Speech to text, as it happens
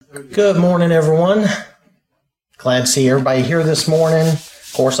Good morning, everyone. Glad to see everybody here this morning.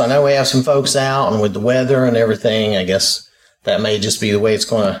 Of course, I know we have some folks out, and with the weather and everything, I guess that may just be the way it's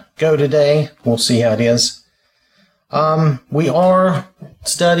going to go today. We'll see how it is. We are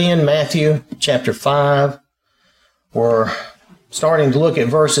studying Matthew chapter 5. We're starting to look at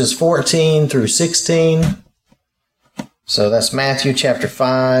verses 14 through 16. So that's Matthew chapter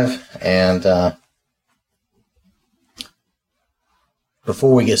 5, and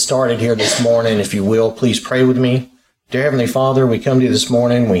before we get started here this morning, if you will, please pray with me. Dear Heavenly Father, we come to you this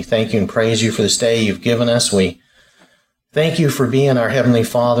morning. We thank you and praise you for this day you've given us. We thank you for being our Heavenly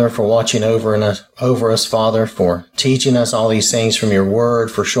Father, for watching over us, Father, for teaching us all these things from your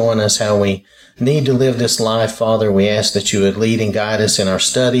word, for showing us how we need to live this life, Father. We ask that you would lead and guide us in our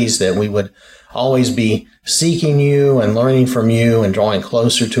studies, that we would always be seeking you and learning from you and drawing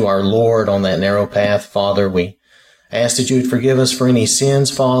closer to our Lord on that narrow path, Father. We ask that you would forgive us for any sins,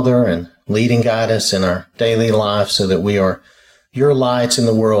 Father, and lead and guide us in our daily life so that we are your lights in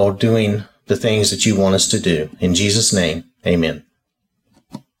the world doing the things that you want us to do. In Jesus' name, amen.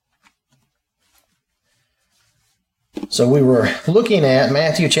 So we were looking at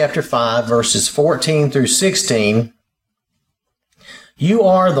Matthew chapter 5, verses 14 through 16. You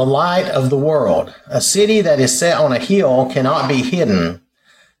are the light of the world. A city that is set on a hill cannot be hidden.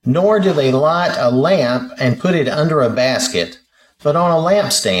 Nor do they light a lamp and put it under a basket, but on a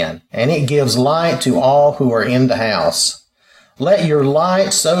lampstand, and it gives light to all who are in the house. Let your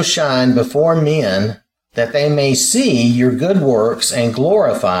light so shine before men that they may see your good works and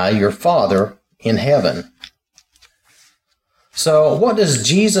glorify your Father in heaven. So what does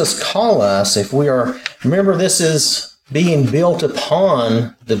Jesus call us if we are, remember this is being built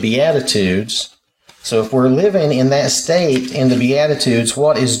upon the Beatitudes. So if we're living in that state in the Beatitudes,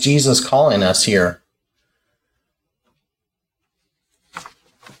 what is Jesus calling us here?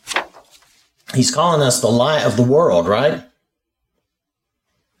 He's calling us the light of the world, right?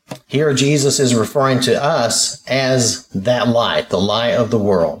 Here Jesus is referring to us as that light, the light of the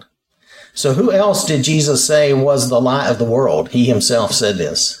world. So who else did Jesus say was the light of the world? He himself said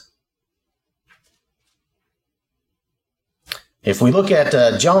this. If we look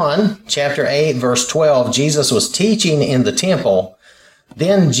at John chapter 8, verse 12, Jesus was teaching in the temple.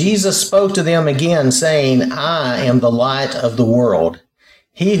 Then Jesus spoke to them again, saying, I am the light of the world.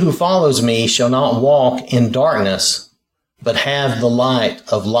 He who follows me shall not walk in darkness, but have the light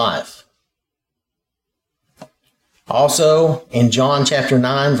of life. Also, in John chapter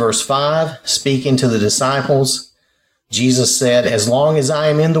 9, verse 5, speaking to the disciples, Jesus said, as long as I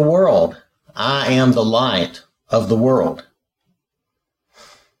am in the world, I am the light of the world.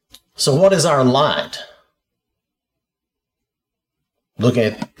 So what is our light? Look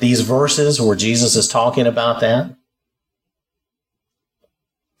at these verses where Jesus is talking about that.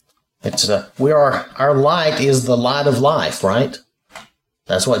 Our light is the light of life, right?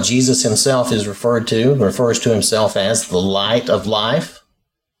 That's what Jesus himself is refers to himself as the light of life,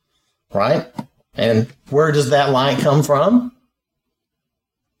 right? And where does that light come from?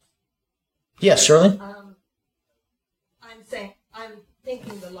 Yes, Shirley? I'm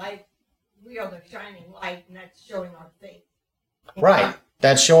thinking the light, we are the shining light, and that's showing our faith. Right.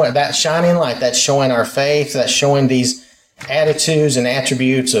 That's showing that shining light. That's showing our faith. That's showing these attitudes and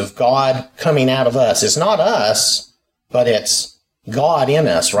attributes of God coming out of us. It's not us, but it's God in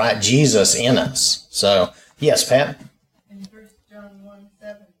us, right? Jesus in us. So, yes, Pat? In 1 John 1:7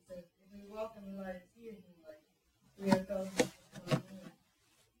 says, if we walk in the light as he is in the light, we are fellowship with God.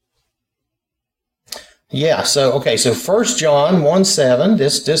 Yeah, so 1 John 1:7,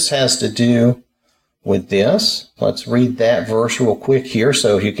 this has to do with this. Let's read that verse real quick here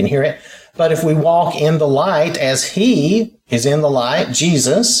so you can hear it. But if we walk in the light as he is in the light,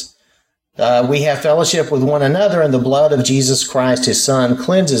 Jesus, we have fellowship with one another, and the blood of Jesus Christ, his Son,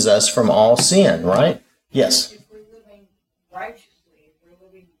 cleanses us from all sin, right? Yes? If we're living righteously, if we're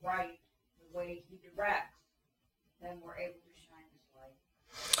living right the way he directs, then we're able to shine his light.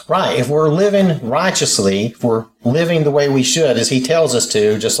 Right. If we're living righteously, if we're living the way we should, as he tells us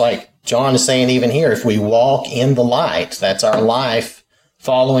to, just like John is saying even here, if we walk in the light, that's our life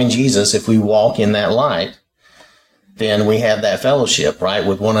following Jesus. If we walk in that light, then we have that fellowship, right,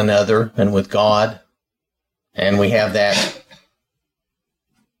 with one another and with God. And we have the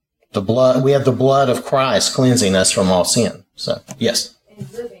blood of Christ cleansing us from all sin. So, yes. In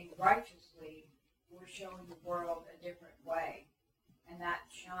living righteously, we're showing the world a different way. And that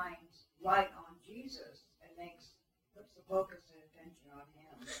shines light on Jesus and puts the focus and attention on him.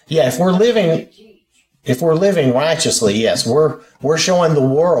 Yeah, if we're living righteously, yes, we're showing the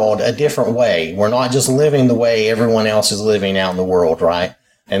world a different way. We're not just living the way everyone else is living out in the world, right?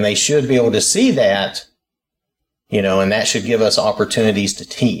 And they should be able to see that, and that should give us opportunities to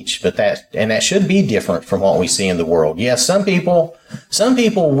teach. But that should be different from what we see in the world. Yes, some people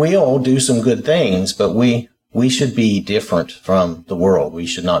will do some good things, but we should be different from the world. We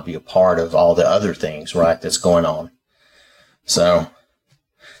should not be a part of all the other things, right, that's going on. So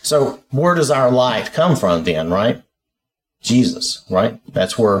where does our light come from then, right? Jesus, right?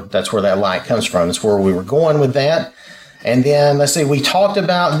 That's where that light comes from. That's where we were going with that. And then let's see, we talked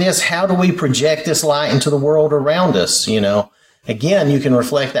about this. How do we project this light into the world around us? Again, you can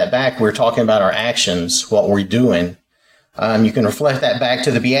reflect that back. We're talking about our actions, what we're doing. You can reflect that back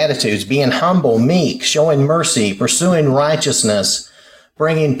to the Beatitudes, being humble, meek, showing mercy, pursuing righteousness,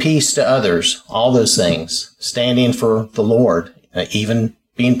 bringing peace to others, all those things, standing for the Lord, even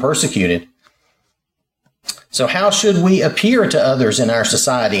being persecuted. So how should we appear to others in our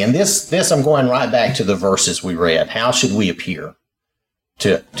society? And this I'm going right back to the verses we read. How should we appear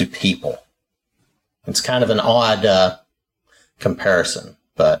to people? It's kind of an odd comparison,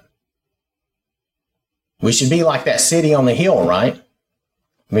 but we should be like that city on the hill, right?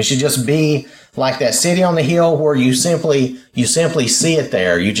 We should just be like that city on the hill where you simply see it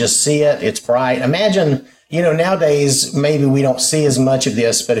there. You just see it. It's bright. Imagine, nowadays maybe we don't see as much of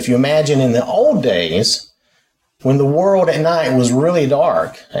this, but if you imagine in the old days, when the world at night was really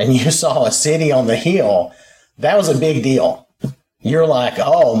dark and you saw a city on the hill, that was a big deal. You're like,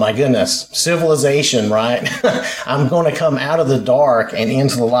 oh my goodness, civilization, right? I'm going to come out of the dark and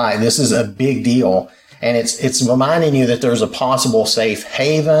into the light. This is a big deal. And it's reminding you that there's a possible safe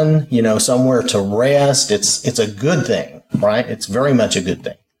haven, somewhere to rest. It's a good thing, right? It's very much a good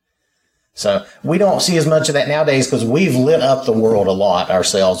thing. So we don't see as much of that nowadays because we've lit up the world a lot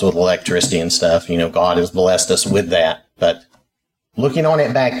ourselves with electricity and stuff. God has blessed us with that. But looking on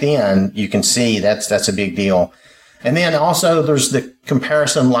it back then, you can see that's a big deal. And then also there's the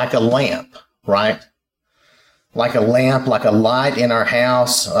comparison like a lamp, right? Like a lamp, like a light in our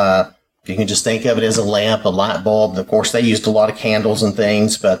house. You can just think of it as a lamp, a light bulb. Of course, they used a lot of candles and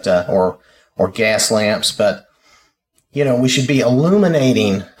things, but or gas lamps. But, we should be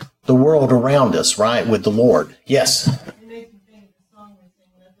illuminating the world around us, right, with the Lord. Yes? It makes me think of the song we sing,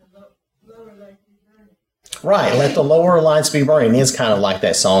 let the lower lights be burning. Right, let the lower lights be burning. It's kind of like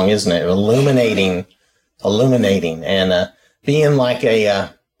that song, isn't it? Illuminating, and being like a,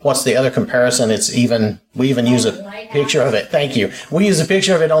 what's the other comparison? We even use a picture of it. Thank you. We use a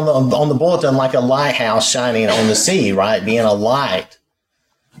picture of it on the bulletin like a lighthouse shining on the sea, right? Being a light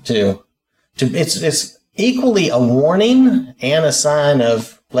it's equally a warning and a sign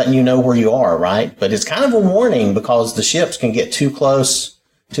of letting you know where you are, right? But it's kind of a warning because the ships can get too close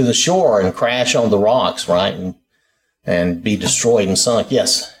to the shore and crash on the rocks, right? And be destroyed and sunk.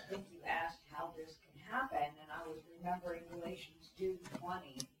 Yes? I think you asked how this can happen, and I was remembering Galatians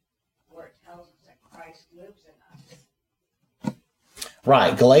 2:20, where it tells us that Christ lives in us.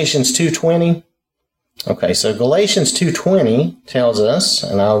 Right, Galatians 2:20. Okay, so Galatians 2:20 tells us,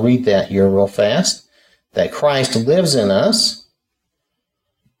 and I'll read that here real fast, that Christ lives in us.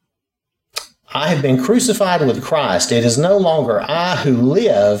 I have been crucified with Christ. It is no longer I who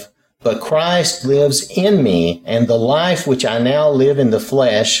live, but Christ lives in me. And the life which I now live in the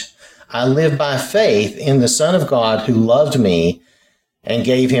flesh, I live by faith in the Son of God who loved me and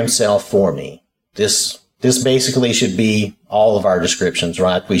gave himself for me. This basically should be all of our descriptions,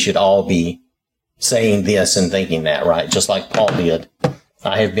 right? We should all be saying this and thinking that, right? Just like Paul did.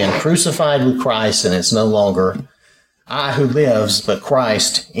 I have been crucified with Christ, and it's no longer I who lives, but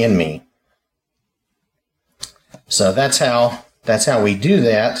Christ in me. So that's how we do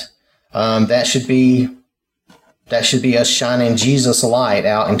that. That should be us shining Jesus' light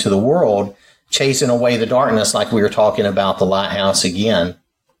out into the world, chasing away the darkness, like we were talking about the lighthouse again,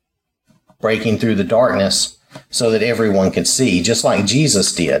 breaking through the darkness so that everyone could see, just like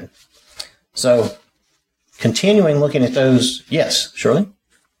Jesus did. So, continuing looking at those, yes, Shirley?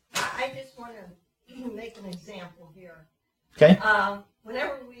 I just want to make an example here. Okay.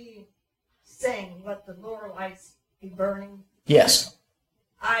 Whenever we sing, let the lower lights be burning, Yes.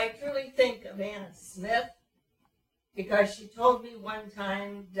 I truly think of Anna Smith, because she told me one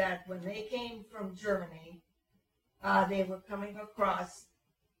time that when they came from Germany, they were coming across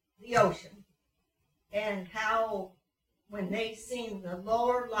the ocean, and how when they seen the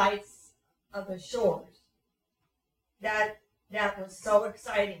lower lights of the shores, that was so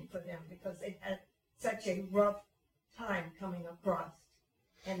exciting for them because they had such a rough time coming across.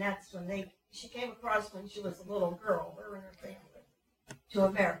 And that's when she came across when she was a little girl, her and her family, to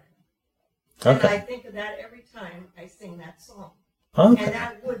America. Okay. And I think of that every time I sing that song. Okay. And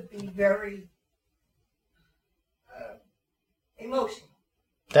that would be very emotional.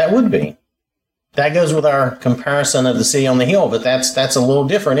 That would be. That goes with our comparison of the city on the hill, but that's a little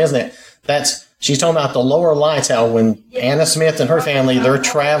different, isn't it? She's talking about the lower lights, how when Anna Smith and her family, they're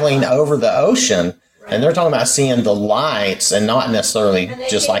traveling over the ocean, and they're talking about seeing the lights and not necessarily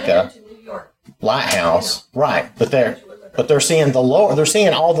just like a lighthouse. Right. But they're seeing they're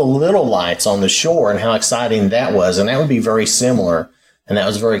seeing all the little lights on the shore and how exciting that was. And that would be very similar. And that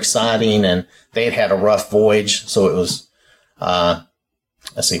was very exciting. And they had a rough voyage. So it was,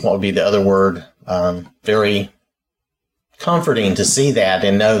 let's see, what would be the other word? Very comforting to see that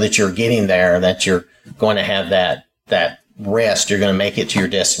and know that you're getting there, that you're going to have that rest. You're going to make it to your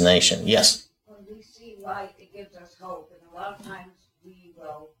destination. Yes. When we see light, it gives us hope. And a lot of times we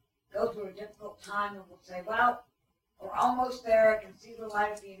will go through a difficult time and we'll say, well, we're almost there. I can see the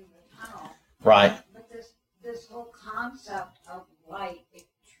light at the end of the tunnel. Right. But this whole concept of light, it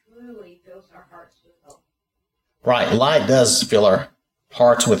truly fills our hearts with hope. Right. Light does fill our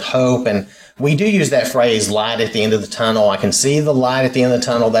hearts with hope. And we do use that phrase, light at the end of the tunnel. I can see the light at the end of the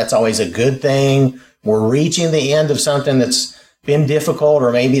tunnel. That's always a good thing. We're reaching the end of something that's been difficult,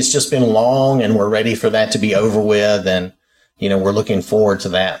 or maybe it's just been long and we're ready for that to be over with. And, we're looking forward to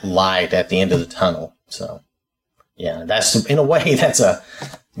that light at the end of the tunnel. So, yeah, in a way, that's a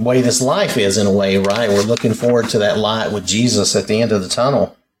way this life is in a way, right? We're looking forward to that light with Jesus at the end of the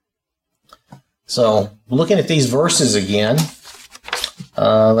tunnel. So, looking at these verses again,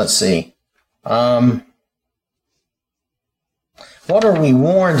 let's see. What are we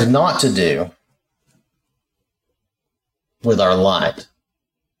warned not to do with our light?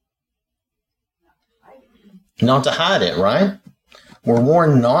 Not to hide it, right? We're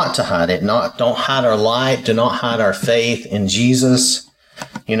warned not to hide it. Don't hide our light. Do not hide our faith in Jesus.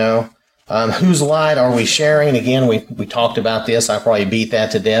 Whose light are we sharing? Again, we talked about this. I probably beat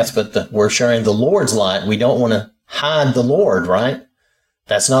that to death, but we're sharing the Lord's light. We don't want to hide the Lord, right?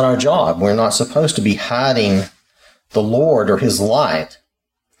 That's not our job. We're not supposed to be hiding the Lord or his light.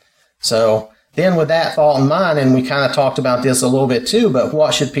 So then with that thought in mind, and we kind of talked about this a little bit too, but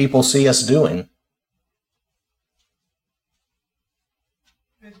what should people see us doing?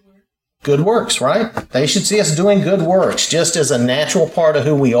 Good works, right? They should see us doing good works just as a natural part of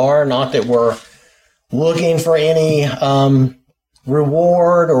who we are, not that we're looking for any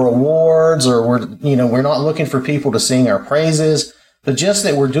reward or awards, or we're not looking for people to sing our praises, but just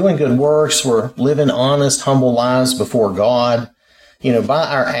that we're doing good works, we're living honest, humble lives before God, by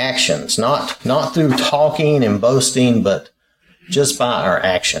our actions, not through talking and boasting, but just by our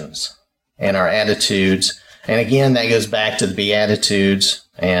actions and our attitudes. And again, that goes back to the Beatitudes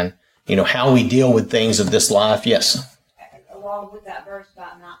and how we deal with things of this life. Yes. Along with that verse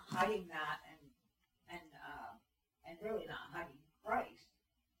about not hiding that and really not hiding Christ,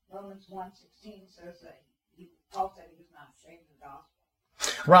 Romans 1:16 says that Paul said he was not ashamed of the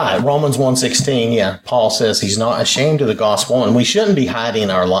gospel. Right, Romans 1:16. Yeah, Paul says he's not ashamed of the gospel, and we shouldn't be hiding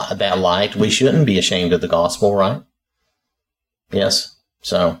that light. We shouldn't be ashamed of the gospel, right? Yes.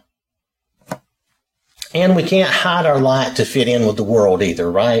 So, and we can't hide our light to fit in with the world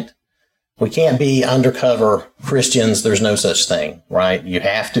either, right? We can't be undercover Christians. There's no such thing, right? You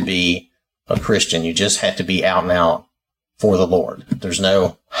have to be a Christian. You just have to be out and out for the Lord. There's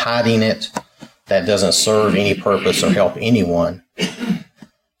no hiding it. That doesn't serve any purpose or help anyone.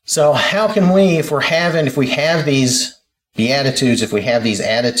 So how can we, if we have these Beatitudes, if we have these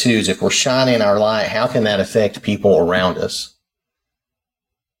attitudes, if we're shining our light, how can that affect people around us?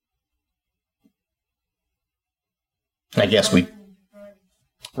 I guess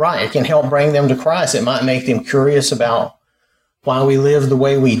right, it can help bring them to Christ. It might make them curious about why we live the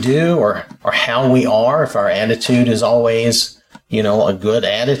way we do, or how we are, if our attitude is always, a good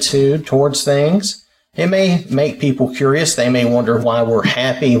attitude towards things. It may make people curious. They may wonder why we're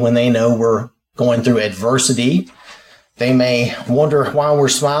happy when they know we're going through adversity. They may wonder why we're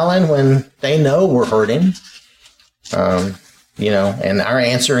smiling when they know we're hurting. And our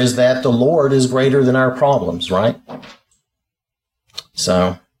answer is that the Lord is greater than our problems, right?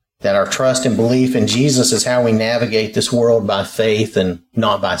 So that our trust and belief in Jesus is how we navigate this world, by faith and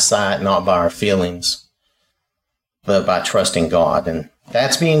not by sight, not by our feelings, but by trusting God. And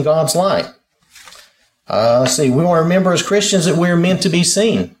that's being God's light. Let's see, we want to remember as Christians that we're meant to be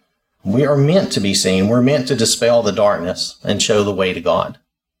seen. We are meant to be seen. We're meant to dispel the darkness and show the way to God.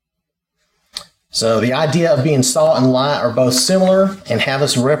 So the idea of being salt and light are both similar and have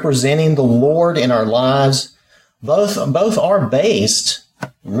us representing the Lord in our lives. Both are based.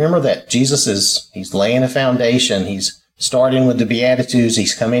 Remember that he's laying a foundation. He's starting with the Beatitudes.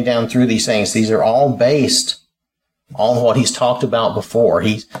 He's coming down through these things. These are all based on what he's talked about before.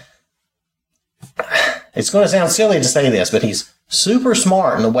 It's going to sound silly to say this, but he's super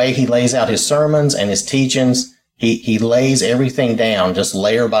smart in the way he lays out his sermons and his teachings. He lays everything down just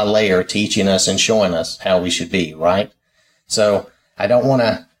layer by layer, teaching us and showing us how we should be, right? So I don't want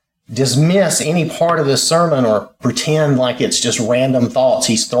to dismiss any part of this sermon or pretend like it's just random thoughts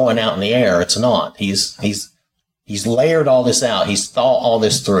he's throwing out in the air. It's not. He's layered all this out. He's thought all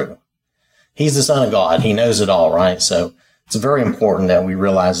this through. He's the Son of God. He knows it all, right? So it's very important that we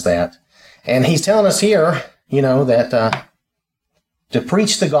realize that. And he's telling us here, that to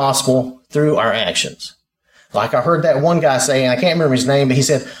preach the gospel through our actions. Like I heard that one guy say, and I can't remember his name, but he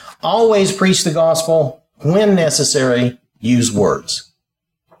said, always preach the gospel. When necessary, use words.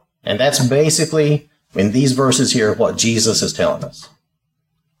 And that's basically, in these verses here, what Jesus is telling us.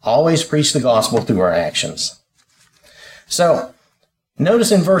 Always preach the gospel through our actions. So,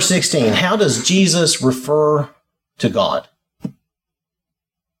 notice in verse 16, how does Jesus refer to God?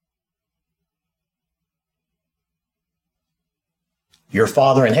 Your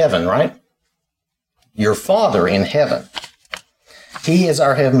Father in heaven, right? Your Father in heaven. He is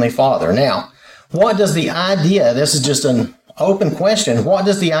our Heavenly Father. Now, what does the idea, this is just an open question, what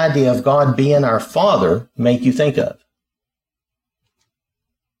does the idea of God being our Father make you think of?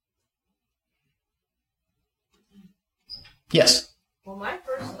 Yes? Well, my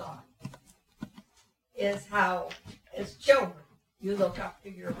first thought is how, as children, you look up to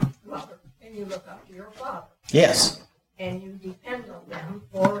your mother and you look up to your father. Yes. And you depend on them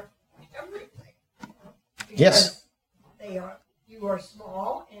for everything. Yes. You are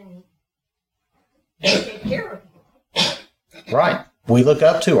small and they take care of you. Right. We look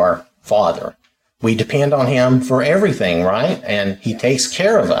up to our Father. We depend on Him for everything, right? And He takes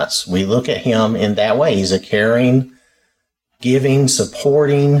care of us. We look at Him in that way. He's a caring, giving,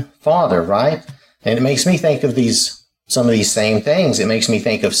 supporting Father, right? And it makes me think of some of these same things. It makes me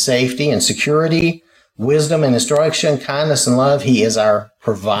think of safety and security, wisdom and instruction, kindness and love. He is our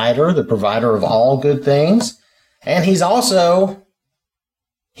provider, the provider of all good things. And He also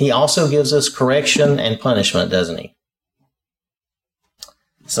gives us correction and punishment, doesn't He?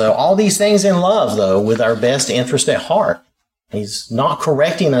 So all these things in love, though, with our best interest at heart. He's not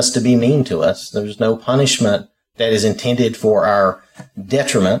correcting us to be mean to us. There's no punishment that is intended for our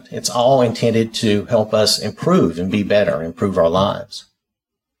detriment. It's all intended to help us improve and be better, improve our lives.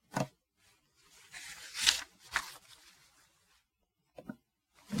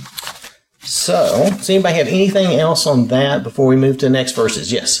 So, does anybody have anything else on that before we move to the next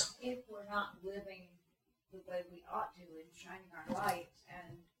verses? Yes? If we're not living the way we ought to and shining our lights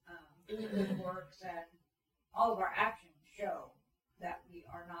and doing good works and all of our actions show that we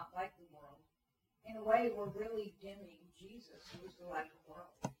are not like the world, in a way we're really dimming Jesus, who's the light of the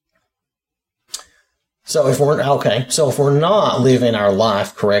world. So if we're not living our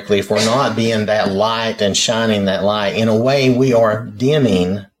life correctly, if we're not being that light and shining that light, in a way we are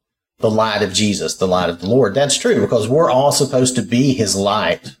dimming the light of Jesus, the light of the Lord. That's true, because we're all supposed to be His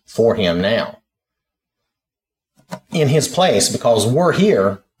light for Him now. In His place, because we're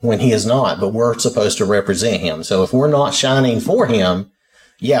here when He is not, but we're supposed to represent Him. So if we're not shining for Him,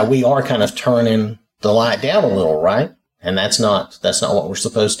 yeah, we are kind of turning the light down a little, right? And that's not what we're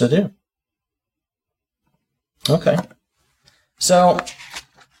supposed to do. Okay. So,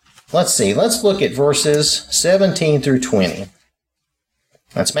 let's see. Let's look at verses 17 through 20.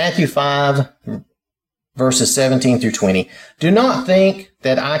 That's Matthew 5, verses 17 through 20. Do not think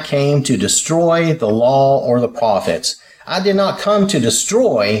that I came to destroy the law or the prophets. I did not come to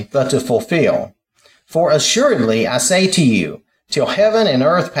destroy, but to fulfill. For assuredly I say to you, till heaven and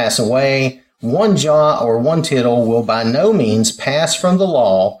earth pass away, one jot or one tittle will by no means pass from the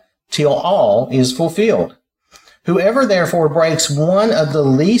law till all is fulfilled. Whoever therefore breaks one of the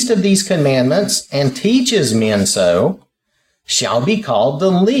least of these commandments and teaches men so, shall be called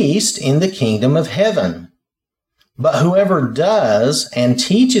the least in the kingdom of heaven. But whoever does and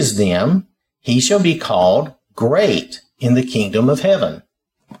teaches them, he shall be called great in the kingdom of heaven.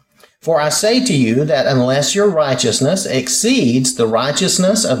 For I say to you that unless your righteousness exceeds the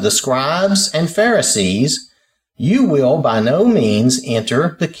righteousness of the scribes and Pharisees, you will by no means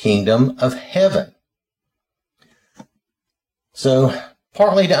enter the kingdom of heaven. So,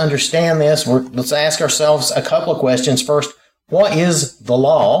 partly to understand this, let's ask ourselves a couple of questions. First, what is the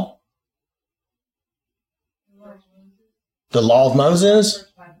law? The law of Moses?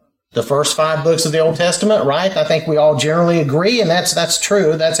 The first 5 books of the Old Testament, right? I think we all generally agree, and that's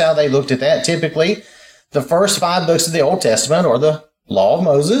true. That's how they looked at that. Typically, the first 5 books of the Old Testament are the law of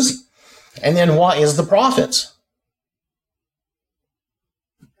Moses. And then what is the prophets?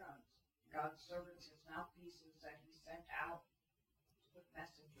 God's servants, His mouthpieces that He sent out with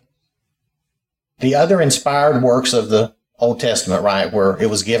messages. The other inspired works of the Old Testament, right, where it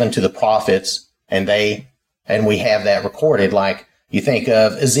was given to the prophets, and we have that recorded. Like you think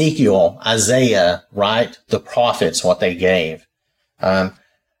of Ezekiel, Isaiah, right, the prophets, what they gave, the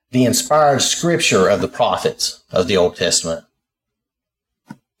inspired scripture of the prophets of the Old Testament.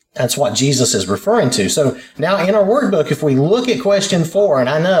 That's what Jesus is referring to. So now in our workbook, if we look at question 4, and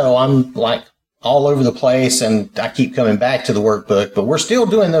I know I'm like all over the place and I keep coming back to the workbook, but we're still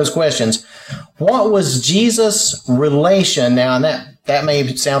doing those questions. What was Jesus' relation? Now, and that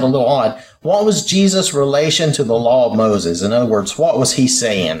may sound a little odd. What was Jesus' relation to the law of Moses? In other words, what was he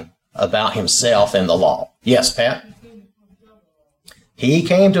saying about himself and the law? Yes, Pat? He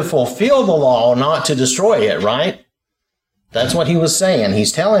came to fulfill the law, not to destroy it, right? That's what he was saying.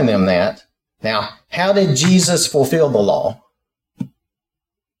 He's telling them that. Now, how did Jesus fulfill the law?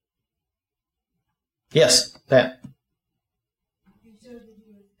 Yes, Pat. He showed that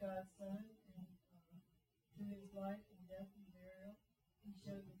he was God's son, and through his life and death and burial, he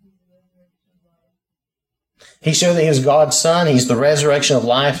showed that he's the resurrection of life. He showed that he was God's son. He's the resurrection of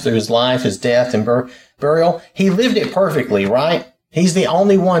life through his life, his death, and burial. He lived it perfectly, right? He's the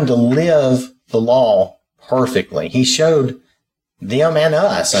only one to live the law perfectly. He showed them and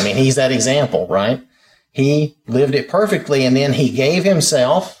us. I mean, he's that example, right? He lived it perfectly, and then he gave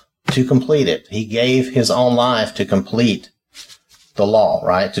himself to complete it. He gave his own life to complete the law,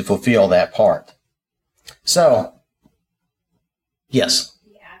 right? To fulfill that part. So, yes.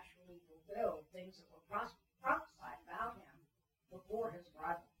 He actually fulfilled things that were prophesied about him before his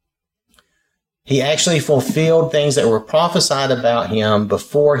arrival. He actually fulfilled things that were prophesied about him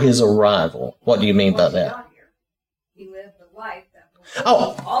before his arrival. What do you mean by Once he that? got here, he lived the life that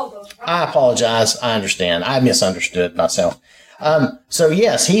fulfilled all those prophecies. I apologize. I understand. I misunderstood myself. So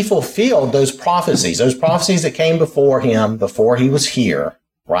yes, he fulfilled those prophecies that came before him, before he was here,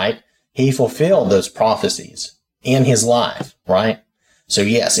 right? He fulfilled those prophecies in his life, right? So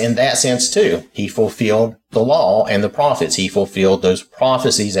yes, in that sense too, he fulfilled the law and the prophets. He fulfilled those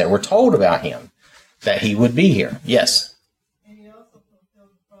prophecies that were told about him, that he would be here. Yes. And he also fulfilled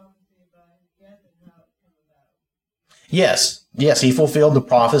the prophecy about his death and how it came about. Yes, he fulfilled the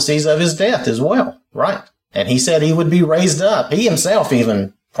prophecies of his death as well, right? And he said he would be raised up. He himself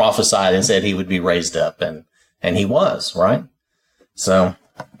even prophesied and said he would be raised up, and he was, right? So,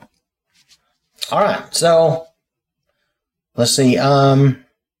 all right. So, let's see.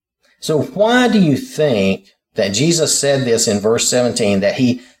 So why do you think that Jesus said this in verse 17, that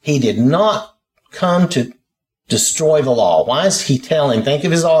he did not come to destroy the law? Why is he telling, think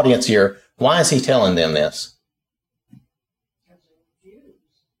of his audience here, why is he telling them this?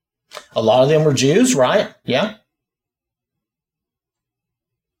 A lot of them were Jews, right? Yeah.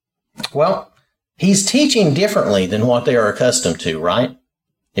 Well, he's teaching differently than what they are accustomed to, right?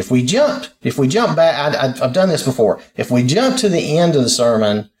 If we jump back, I've done this before. If we jump to the end of the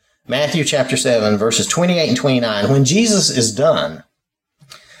sermon, Matthew chapter 7, verses 28 and 29, when Jesus is done.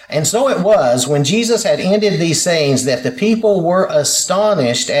 And so it was, when Jesus had ended these sayings, that the people were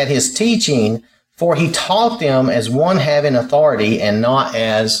astonished at his teaching, for he taught them as one having authority and not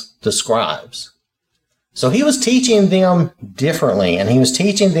as the scribes. So he was teaching them differently, and he was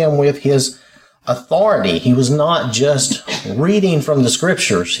teaching them with his authority. He was not just reading from the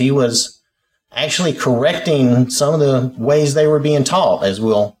scriptures. He was actually correcting some of the ways they were being taught, as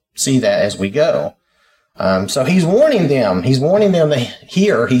we'll see that as we go. So he's warning them. He's warning them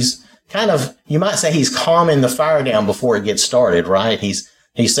here. He's kind of, you might say he's calming the fire down before it gets started, right? He's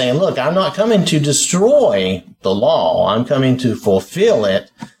saying, look, I'm not coming to destroy the law. I'm coming to fulfill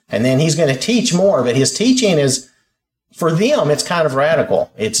it. And then he's going to teach more, but his teaching is, for them, it's kind of radical.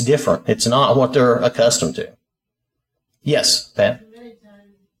 It's different. It's not what they're accustomed to. Yes, Pat? Many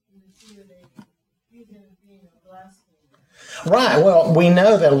times in the few they accuse him of being a blasphemer. Right. Well, we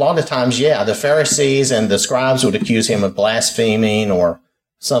know that a lot of times, yeah, the Pharisees and the scribes would accuse him of blaspheming or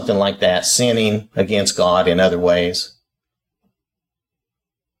something like that, sinning against God in other ways.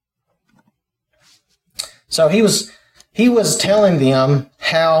 So he was telling them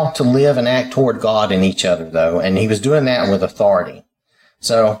how to live and act toward God and each other, though, and he was doing that with authority.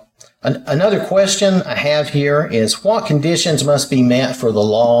 So another question I have here is, what conditions must be met for the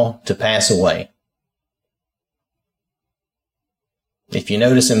law to pass away? If you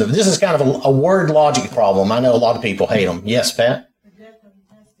notice, this is kind of a word logic problem. I know a lot of people hate them. Yes, Pat? The death of the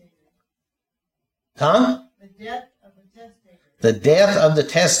testator. Huh? The death of the testator. The death of the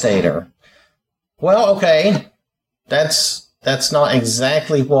testator. Well, okay. That's not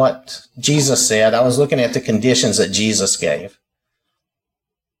exactly what Jesus said. I was looking at the conditions that Jesus gave.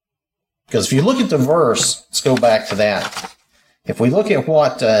 Because if you look at the verse, let's go back to that. If we look at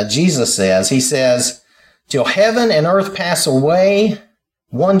what Jesus says, he says Till heaven and earth pass away,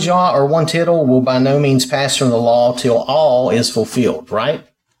 one jot or one tittle will by no means pass from the law till all is fulfilled, right?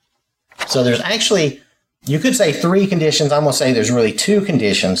 So there's actually, you could say 3 conditions. I'm going to say there's really 2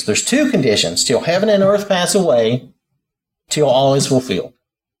 conditions. There's 2 conditions. Till heaven and earth pass away, till all is fulfilled.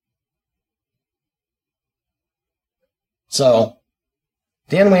 So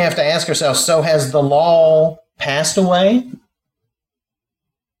then we have to ask ourselves, so has the law passed away?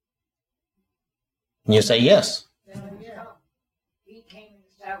 And you say yes. He came and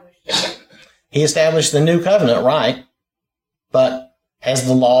established. He established the new covenant, right? But has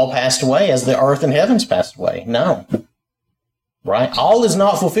the law passed away? Has the earth and heavens passed away? No. Right? All is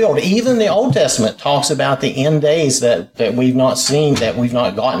not fulfilled. Even the Old Testament talks about the end days that we've not seen, that we've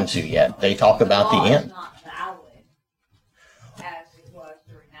not gotten to yet. They talk about the end. Is not valid as it was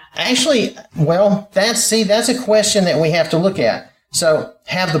during that. Actually, well, that's a question that we have to look at. So,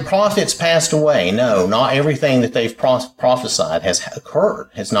 have the prophets passed away? No, not everything that they've prophesied has occurred.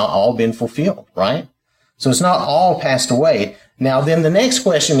 Has not all been fulfilled, right? So it's not all passed away. Now, then the next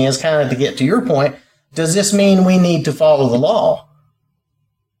question is, kind of to get to your point, does this mean we need to follow the law?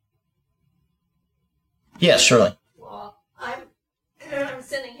 Yes, Shirley. Well, I'm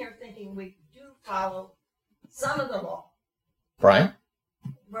sitting here thinking we do follow some of the law, Right?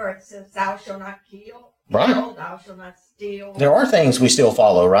 where it says, "Thou shalt not kill." Right. Thou shalt not steal. There are things we still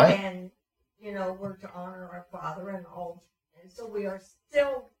follow, right? And, we're to honor our father and all. And so we are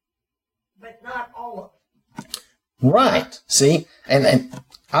still, but not all of it. Right. See? And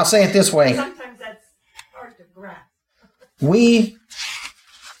I'll say it this way. Sometimes that's hard to grasp. We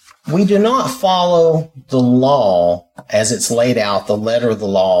do not follow the law as it's laid out, the letter of the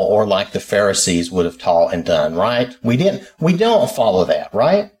law, or like the Pharisees would have taught and done, right? We don't follow that,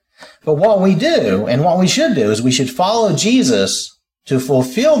 right? But what we do, and what we should do, is we should follow Jesus to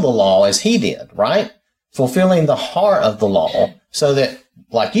fulfill the law as he did, right? Fulfilling the heart of the law, so that,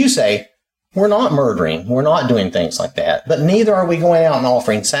 like you say, we're not murdering, we're not doing things like that, but neither are we going out and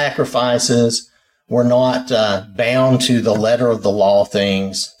offering sacrifices. We're not bound to the letter of the law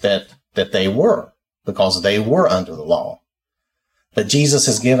things that they were, because they were under the law. But Jesus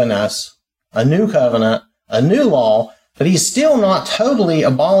has given us a new covenant, a new law, but he's still not totally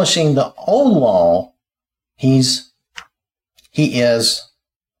abolishing the old law. He is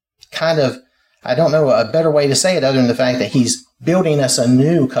kind of, I don't know a better way to say it other than the fact that he's building us a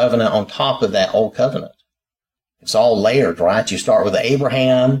new covenant on top of that old covenant. It's all layered, right? You start with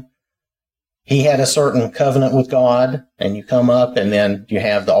Abraham. He had a certain covenant with God, and you come up, and then you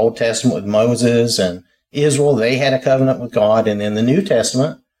have the Old Testament with Moses and Israel. They had a covenant with God, and then the New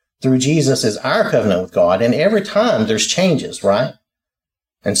Testament through Jesus is our covenant with God. And every time there's changes, right?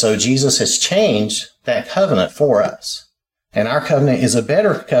 And so Jesus has changed that covenant for us. And our covenant is a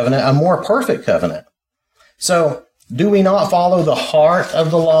better covenant, a more perfect covenant. So do we not follow the heart of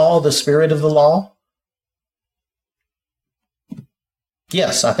the law, the spirit of the law?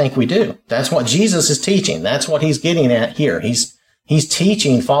 Yes, I think we do. That's what Jesus is teaching. That's what he's getting at here. He's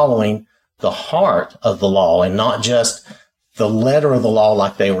teaching following the heart of the law and not just the letter of the law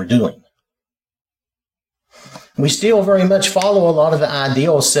like they were doing. We still very much follow a lot of the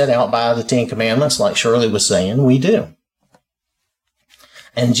ideals set out by the Ten Commandments, like Shirley was saying, we do.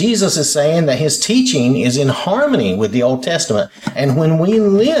 And Jesus is saying that his teaching is in harmony with the Old Testament. And when we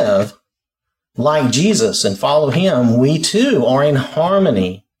live like Jesus and follow him, we too are in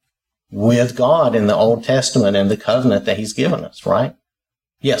harmony with God in the Old Testament and the covenant that he's given us, right?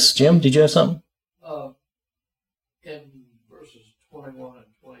 Yes, Jim, did you have something? In verses 21 and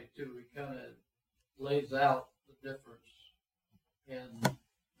 22, he kind of lays out the difference in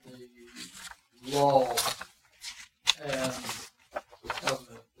the law and the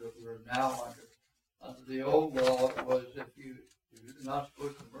covenant that we're now under. Under the old law, it was if you're not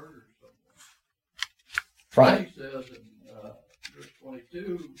supposed to murder someone. Right. He says in verse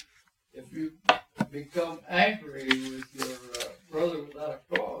 22, if you become angry with your brother without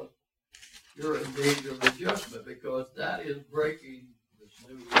a cause, you're in danger of the judgment, because that is breaking this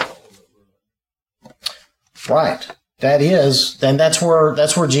new law that we're in. Right. That's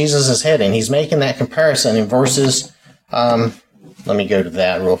where Jesus is heading. He's making that comparison in verses, let me go to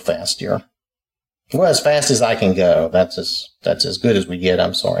that real fast here. Well, as fast as I can go. That's as good as we get,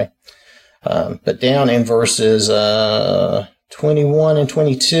 I'm sorry. But down in verses 21 and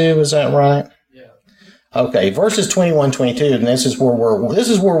 22, is that right? Yeah. Okay, verses 21, 22, and this is where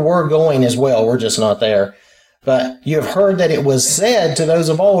we're going as well. We're just not there. But you have heard that it was said to those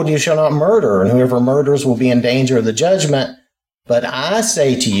of old, you shall not murder, and whoever murders will be in danger of the judgment. But I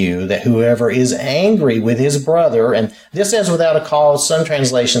say to you that whoever is angry with his brother, and this says without a cause, some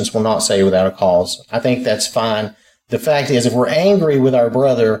translations will not say without a cause. I think that's fine. The fact is, if we're angry with our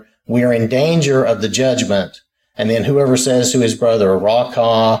brother, we are in danger of the judgment. And then whoever says to his brother,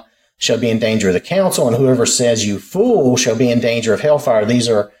 Rakah, shall be in danger of the council, and whoever says, you fool, shall be in danger of hellfire. These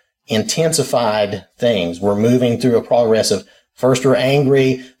are intensified things. We're moving through a progress of first we're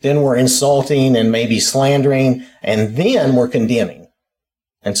angry, then we're insulting and maybe slandering, and then we're condemning.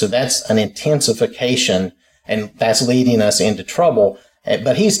 And so that's an intensification, and that's leading us into trouble.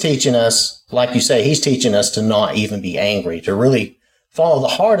 But he's teaching us, like you say, he's teaching us to not even be angry, to really follow the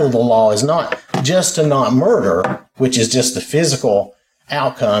heart of the law is not just to not murder, which is just the physical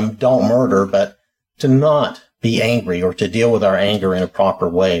outcome, don't murder, but to not be angry or to deal with our anger in a proper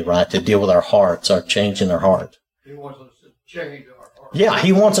way, right? To deal with our hearts, our change in our heart. He wants us to change our heart. Yeah,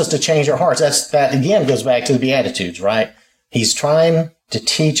 he wants us to change our hearts. That again goes back to the Beatitudes, right? He's trying to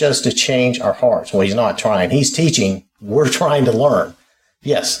teach us to change our hearts. Well, he's not trying. He's teaching. We're trying to learn.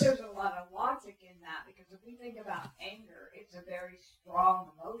 Yes. There's a lot of logic in that, because if we think about anger, it's a very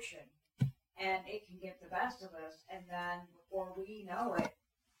strong emotion, and it can get the best of us, and then before we know it,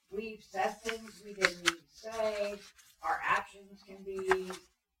 we've said things we didn't even say. Our actions can be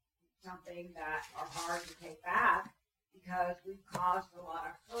something that are hard to take back because we've caused a lot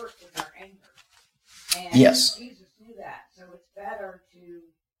of hurt with our anger. And yes. Jesus knew that, so it's better to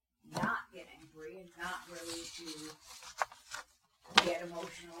not get angry and not really to get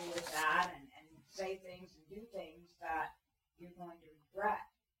emotional with that and say things and do things that you're going to regret.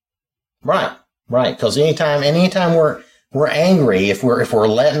 Right. Because anytime we're angry, if we're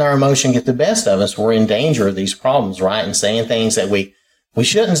letting our emotion get the best of us, we're in danger of these problems, right? And saying things that we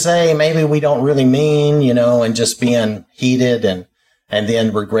shouldn't say, maybe we don't really mean, and just being heated and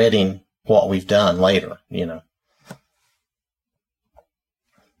then regretting what we've done later,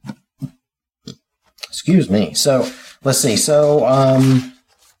 Excuse me. So let's see. So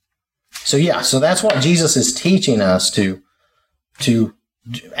that's what Jesus is teaching us to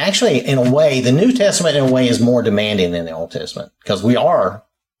actually, in a way, the New Testament in a way is more demanding than the Old Testament, because we are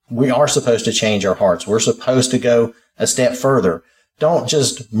supposed to change our hearts. We're supposed to go a step further. Don't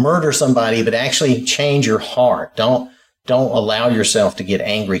just murder somebody, but actually change your heart. Don't allow yourself to get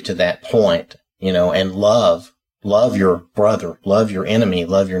angry to that point, and love your brother, love your enemy,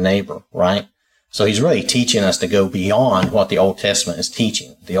 love your neighbor, right? So he's really teaching us to go beyond what the Old Testament is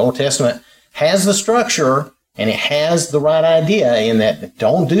teaching. The Old Testament has the structure and it has the right idea in that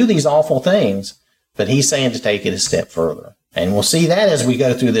don't do these awful things, but he's saying to take it a step further. And we'll see that as we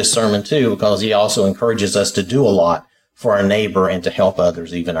go through this sermon too, because he also encourages us to do a lot for our neighbor and to help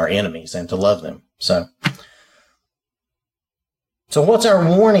others, even our enemies, and to love them. So what's our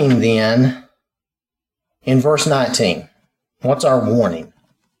warning then in verse 19? What's our warning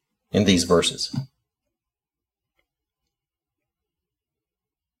in these verses?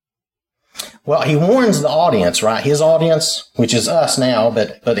 Well, he warns the audience, right? His audience, which is us now,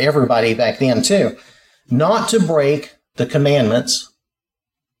 but everybody back then too, not to break the commandments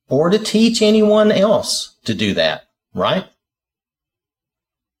or to teach anyone else to do that, right?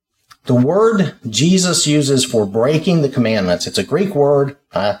 The word Jesus uses for breaking the commandments, it's a Greek word.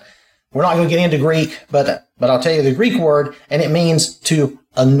 We're not going to get into Greek, but I'll tell you the Greek word, and it means to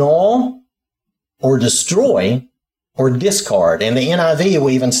annul or destroy or discard. And the NIV will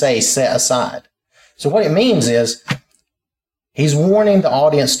even say set aside. So what it means is he's warning the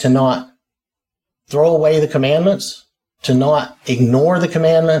audience to not throw away the commandments, to not ignore the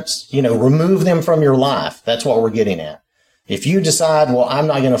commandments, remove them from your life. That's what we're getting at. If you decide, well, I'm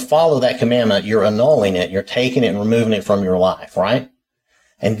not going to follow that commandment, you're annulling it, you're taking it and removing it from your life, right?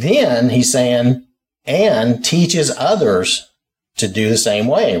 And then he's saying, and teaches others to do the same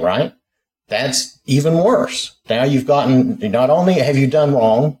way, right? That's even worse. Now you've gotten, not only have you done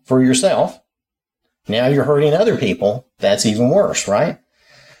wrong for yourself, now you're hurting other people. That's even worse, right?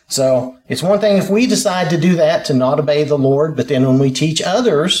 So it's one thing if we decide to do that, to not obey the Lord, but then when we teach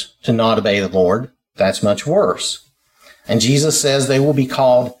others to not obey the Lord, that's much worse. And Jesus says they will be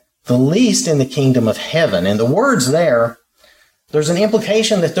called the least in the kingdom of heaven. And the words there's an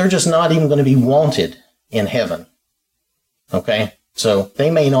implication that they're just not even going to be wanted in heaven. Okay? So they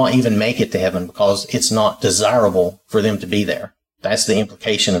may not even make it to heaven because it's not desirable for them to be there. That's the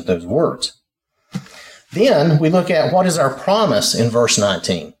implication of those words. Then we look at what is our promise in verse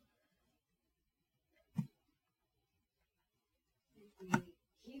 19. If we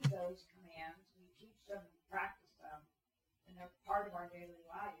keep those commands, we teach them and practice them, and they're part of our daily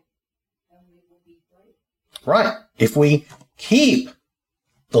life, then we will be free. Right. If we keep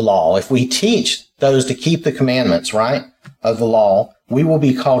the law, if we teach those to keep the commandments, right? of the law, we will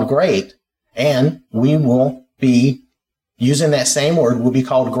be called great, and we will be, using that same word, will be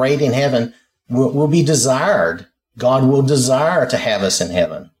called great in heaven. We'll be desired. God will desire to have us in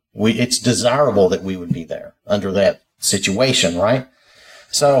heaven. It's desirable that we would be there under that situation, right?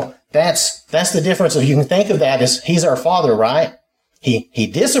 So that's the difference. If you can think of that as he's our Father, right? He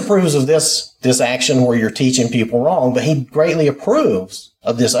disapproves of this action where you're teaching people wrong, but he greatly approves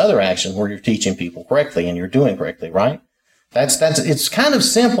of this other action where you're teaching people correctly and you're doing correctly, right? It's kind of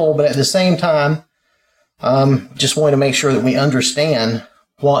simple, but at the same time, just want to make sure that we understand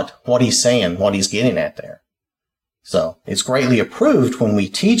what he's saying, what he's getting at there. So it's greatly approved when we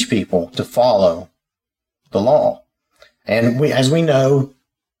teach people to follow the law. And as we know,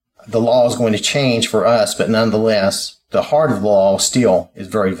 the law is going to change for us, but nonetheless, the heart of the law still is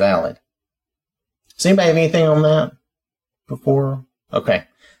very valid. Does anybody have anything on that before? Okay.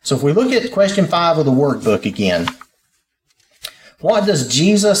 So if we look at question 5 of the workbook again, what does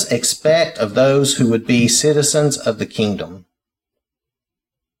Jesus expect of those who would be citizens of the kingdom?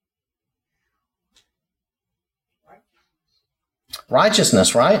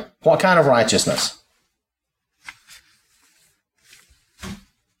 Righteousness, right? What kind of righteousness?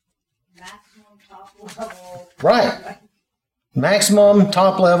 Maximum top level. Right. Maximum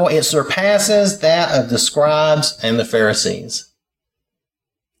top level. It surpasses that of the scribes and the Pharisees.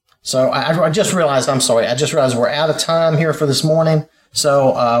 So I just realized, we're out of time here for this morning.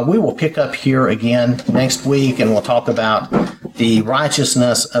 So we will pick up here again next week and we'll talk about the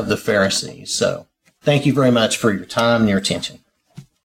righteousness of the Pharisees. So thank you very much for your time and your attention.